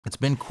It's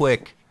been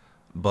quick,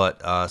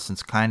 but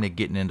since kind of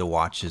getting into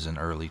watches in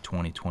early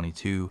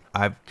 2022,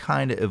 I've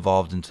kind of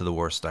evolved into the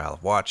worst style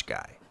of watch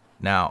guy.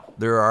 Now,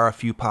 there are a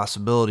few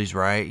possibilities,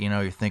 right? You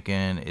know, you're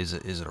thinking, is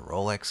it a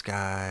Rolex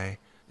guy?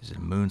 Is it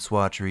a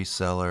Moonswatch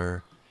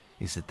reseller?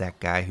 Is it that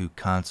guy who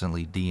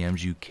constantly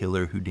DMs you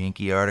killer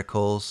Houdinki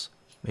articles?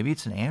 Maybe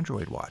it's an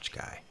Android watch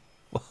guy.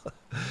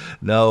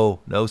 No,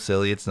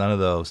 silly, it's none of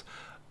those.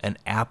 An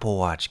Apple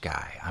Watch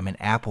guy. I'm an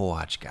Apple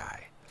Watch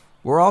guy.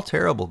 We're all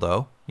terrible,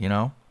 though, you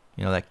know?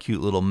 You know, that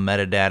cute little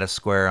metadata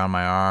square on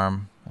my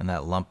arm and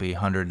that lumpy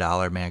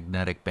 $100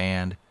 magnetic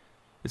band.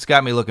 It's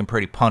got me looking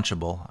pretty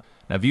punchable.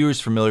 Now,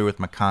 viewers familiar with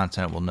my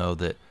content will know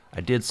that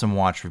I did some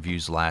watch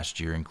reviews last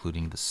year,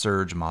 including the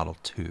Serge Model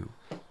 2,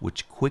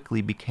 which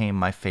quickly became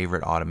my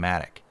favorite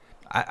automatic.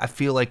 I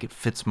feel like it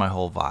fits my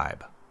whole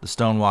vibe. The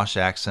stonewash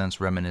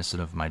accents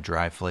reminiscent of my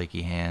dry,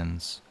 flaky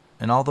hands.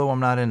 And although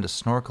I'm not into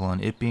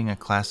snorkeling, it being a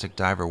classic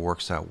diver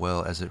works out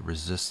well as it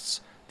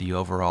resists the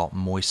overall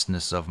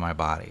moistness of my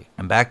body.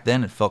 And back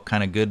then it felt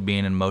kind of good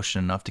being in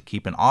motion enough to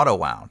keep an auto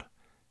wound.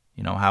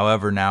 You know,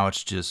 however, now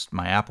it's just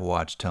my Apple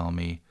Watch telling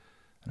me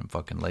I'm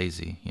fucking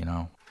lazy, you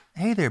know.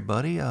 Hey there,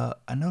 buddy. I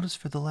noticed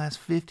for the last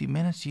 50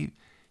 minutes you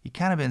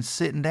kind of been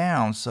sitting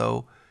down,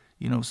 so,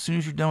 you know, as soon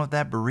as you're done with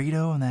that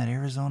burrito and that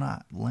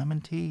Arizona lemon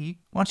tea,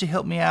 why don't you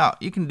help me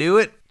out? You can do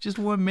it. Just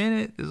 1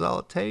 minute is all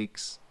it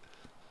takes.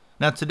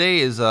 Now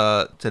today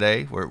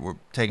we're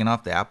taking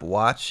off the Apple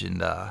Watch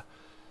and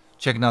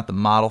checking out the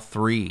Model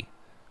 3,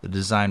 the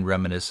design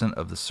reminiscent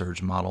of the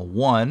Serge Model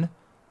 1,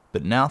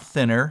 but now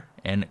thinner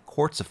and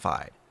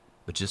quartzified.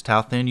 But just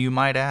how thin, you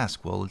might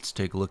ask? Well, let's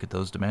take a look at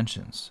those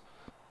dimensions.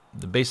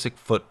 The basic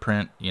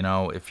footprint, you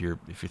know, if you're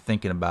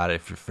thinking about it,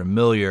 if you're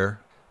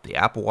familiar, the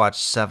Apple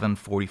Watch 7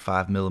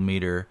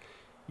 45mm,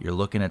 you're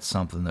looking at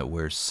something that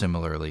wears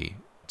similarly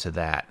to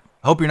that.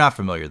 I hope you're not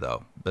familiar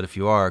though, but if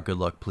you are, good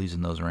luck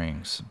pleasing those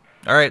rings.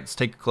 All right, let's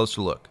take a closer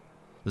look.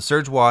 The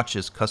Serge watch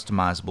is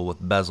customizable with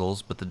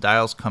bezels, but the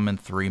dials come in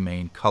three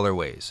main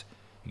colorways.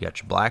 You got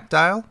your black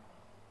dial,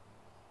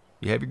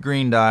 you have your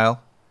green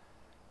dial,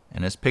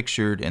 and as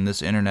pictured in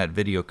this internet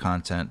video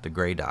content, the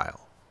gray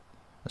dial.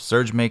 The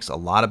Serge makes a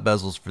lot of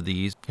bezels for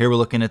these. Here we're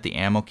looking at the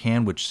ammo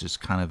can, which is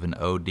kind of an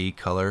OD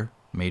color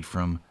made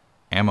from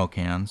ammo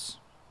cans,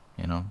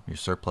 you know, your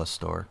surplus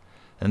store.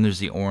 Then there's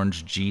the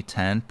orange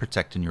G10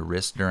 protecting your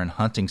wrist during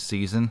hunting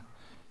season.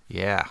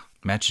 Yeah,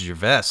 matches your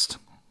vest,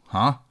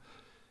 huh?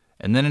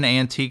 And then an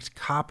antiqued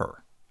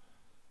copper.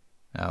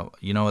 Now,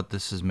 you know what?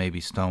 This is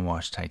maybe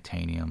stonewashed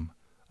titanium.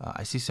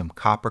 I see some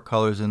copper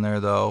colors in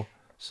there, though.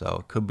 So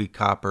it could be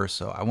copper.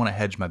 So I want to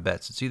hedge my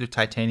bets. It's either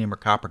titanium or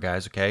copper,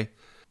 guys, okay?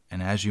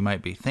 And as you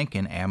might be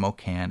thinking, ammo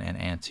can and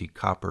antique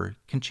copper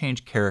can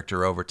change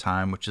character over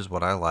time, which is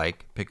what I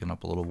like, picking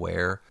up a little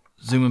wear.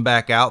 Zooming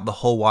back out, the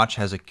whole watch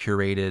has a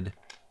curated,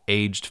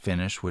 aged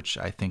finish, which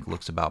I think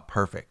looks about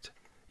perfect.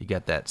 You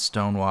got that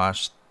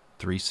stonewashed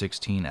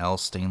 316L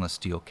stainless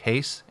steel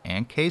case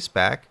and case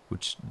back,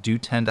 which do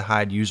tend to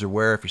hide user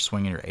wear if you're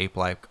swinging your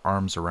ape-like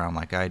arms around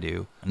like I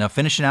do. Now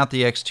finishing out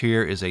the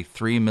exterior is a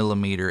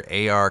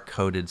 3mm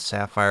AR-coated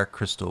sapphire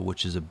crystal,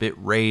 which is a bit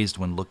raised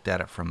when looked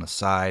at it from the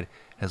side.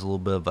 Has a little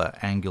bit of an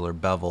angular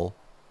bevel,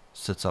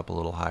 sits up a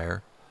little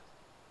higher.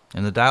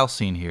 And the dial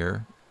scene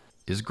here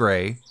is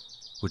gray,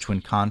 which when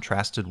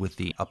contrasted with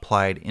the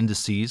applied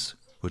indices,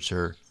 which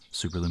are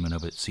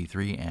Superluminova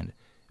C3 and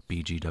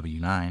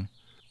BGW9,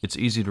 it's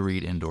easy to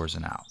read indoors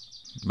and out.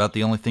 About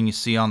the only thing you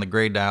see on the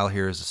gray dial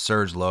here is the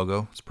Serge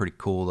logo. It's pretty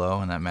cool though,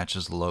 and that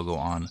matches the logo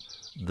on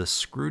the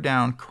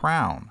screw-down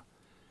crown.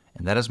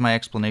 And that is my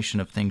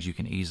explanation of things you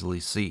can easily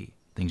see,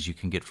 things you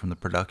can get from the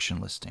production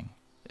listing.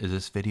 Is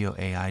this video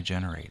AI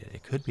generated?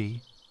 It could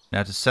be.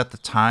 Now to set the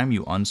time,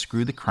 you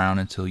unscrew the crown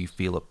until you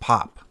feel it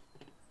pop.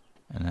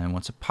 And then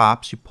once it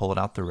pops, you pull it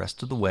out the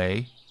rest of the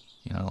way.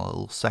 You know, a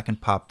little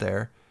second pop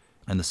there,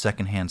 and the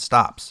second hand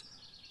stops,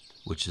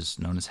 which is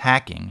known as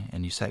hacking,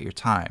 and you set your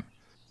time.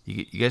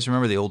 You guys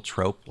remember the old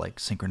trope, like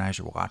synchronize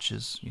your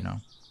watches, you know?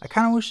 I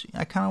kind of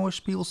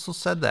wish people still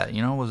said that,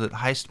 you know? Was it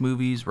heist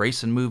movies,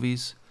 racing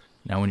movies?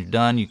 Now when you're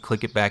done, you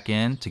click it back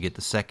in to get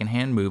the second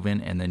hand moving,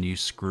 and then you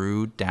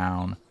screw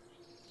down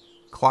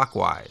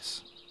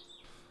clockwise.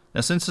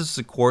 Now since this is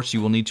a quartz,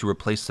 you will need to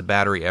replace the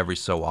battery every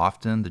so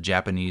often. The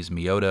Japanese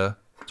Miyota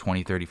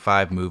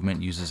 2035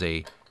 movement uses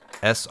a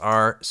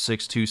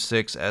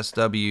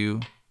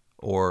SR626SW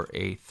or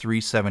a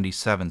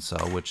 377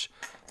 cell, which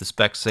the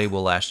specs say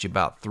will last you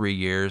about 3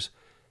 years.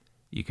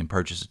 You can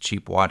purchase a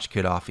cheap watch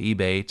kit off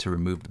eBay to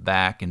remove the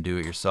back and do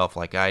it yourself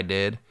like I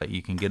did. But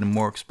you can get a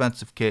more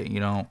expensive kit,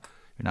 you know,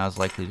 you're not as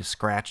likely to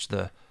scratch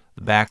the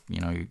back, you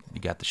know, you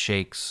got the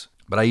shakes.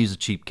 But I use a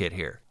cheap kit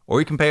here. Or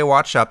you can pay a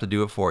watch shop to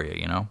do it for you,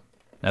 you know.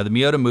 Now the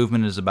Miyota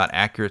movement is about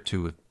accurate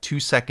to 2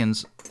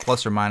 seconds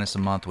plus or minus a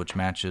month, which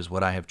matches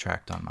what I have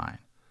tracked on mine.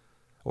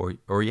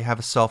 Or you have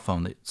a cell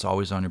phone that's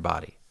always on your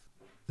body.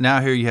 Now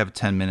here you have a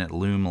 10-minute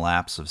lume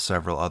lapse of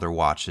several other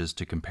watches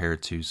to compare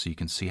it to so you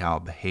can see how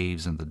it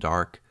behaves in the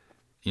dark.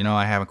 You know,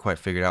 I haven't quite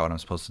figured out what I'm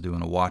supposed to do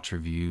in a watch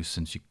review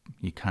since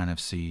you kind of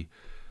see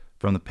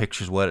from the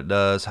pictures what it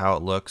does, how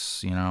it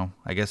looks, you know.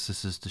 I guess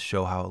this is to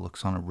show how it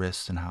looks on a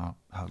wrist and how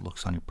it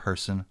looks on your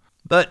person.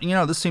 But, you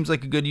know, this seems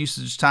like a good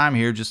usage of time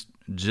here,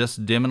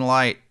 just dimming the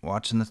light,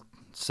 watching the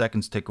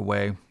seconds tick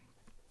away.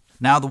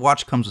 Now the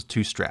watch comes with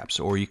 2 straps,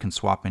 or you can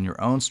swap in your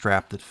own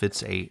strap that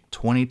fits a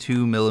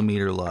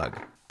 22mm lug.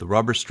 The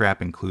rubber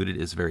strap included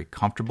is very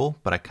comfortable,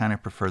 but I kind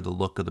of prefer the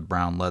look of the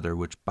brown leather,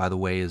 which by the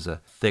way is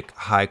a thick,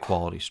 high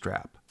quality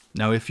strap.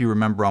 Now if you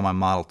remember on my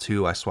Model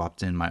 2, I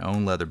swapped in my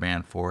own leather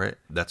band for it.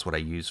 That's what I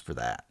use for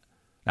that.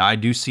 Now I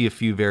do see a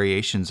few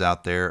variations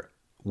out there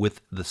with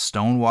the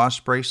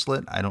stonewash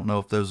bracelet. I don't know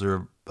if those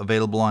are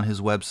available on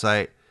his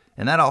website,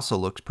 and that also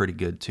looks pretty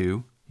good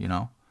too, you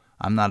know.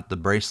 I'm not the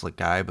bracelet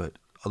guy, but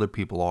other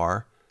people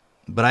are.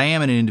 But I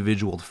am an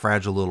individual with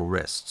fragile little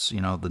wrists,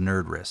 you know, the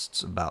nerd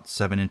wrists, about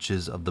 7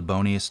 inches of the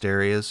boniest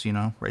areas, you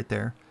know, right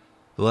there.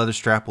 The leather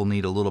strap will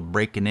need a little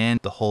breaking in.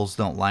 The holes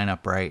don't line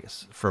up right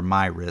for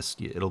my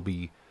wrist. It'll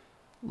be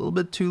a little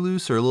bit too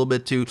loose or a little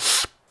bit too,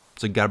 so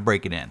you gotta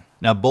break it in.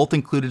 Now both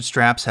included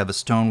straps have a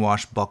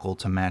stonewash buckle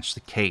to match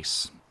the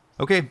case.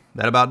 Okay,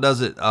 that about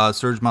does it.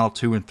 Serge Model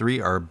 2 and 3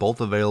 are both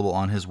available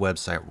on his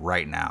website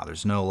right now.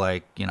 There's no,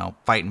 like, you know,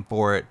 fighting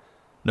for it.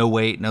 No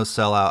wait, no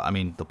sellout. I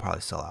mean, they'll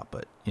probably sell out,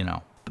 but, you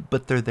know,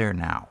 but they're there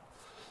now.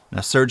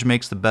 Now, Serge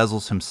makes the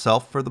bezels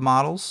himself for the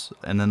models,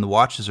 and then the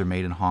watches are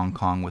made in Hong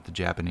Kong with the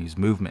Japanese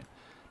movement.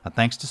 Now,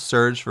 thanks to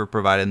Serge for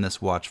providing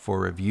this watch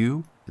for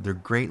review. They're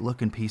great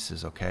looking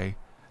pieces, okay?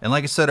 And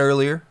like I said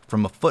earlier,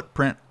 from a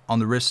footprint on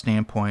the wrist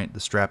standpoint, the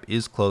strap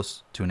is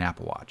close to an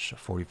Apple Watch, a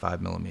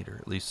 45mm,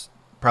 at least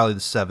probably the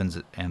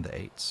 7s and the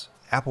 8s.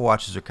 Apple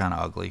Watches are kind of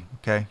ugly,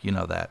 okay? You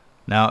know that.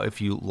 Now, if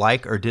you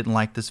like or didn't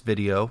like this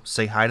video,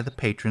 say hi to the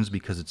patrons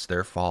because it's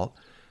their fault.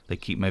 They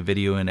keep my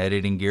video and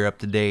editing gear up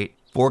to date,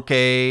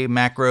 4K,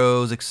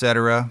 macros,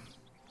 etc.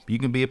 You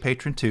can be a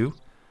patron too.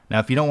 Now,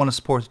 if you don't want to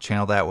support the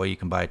channel that way, you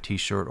can buy a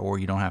t-shirt, or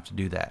you don't have to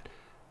do that.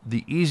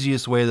 The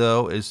easiest way,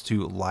 though, is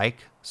to like,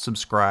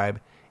 subscribe,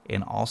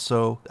 and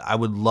also, I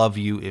would love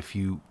you if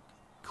you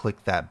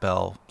click that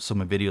bell so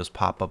my videos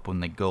pop up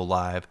when they go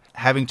live.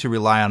 Having to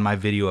rely on my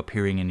video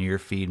appearing in your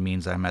feed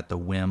means I'm at the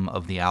whim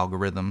of the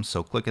algorithm,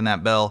 so clicking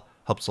that bell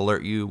helps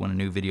alert you when a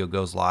new video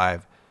goes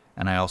live.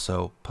 And I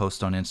also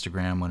post on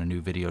Instagram when a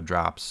new video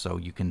drops, so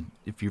you can,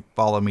 if you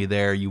follow me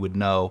there, you would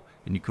know,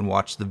 and you can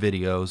watch the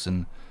videos.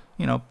 And,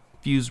 you know,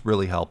 views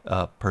really help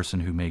a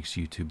person who makes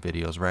YouTube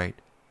videos, right?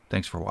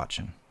 Thanks for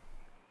watching.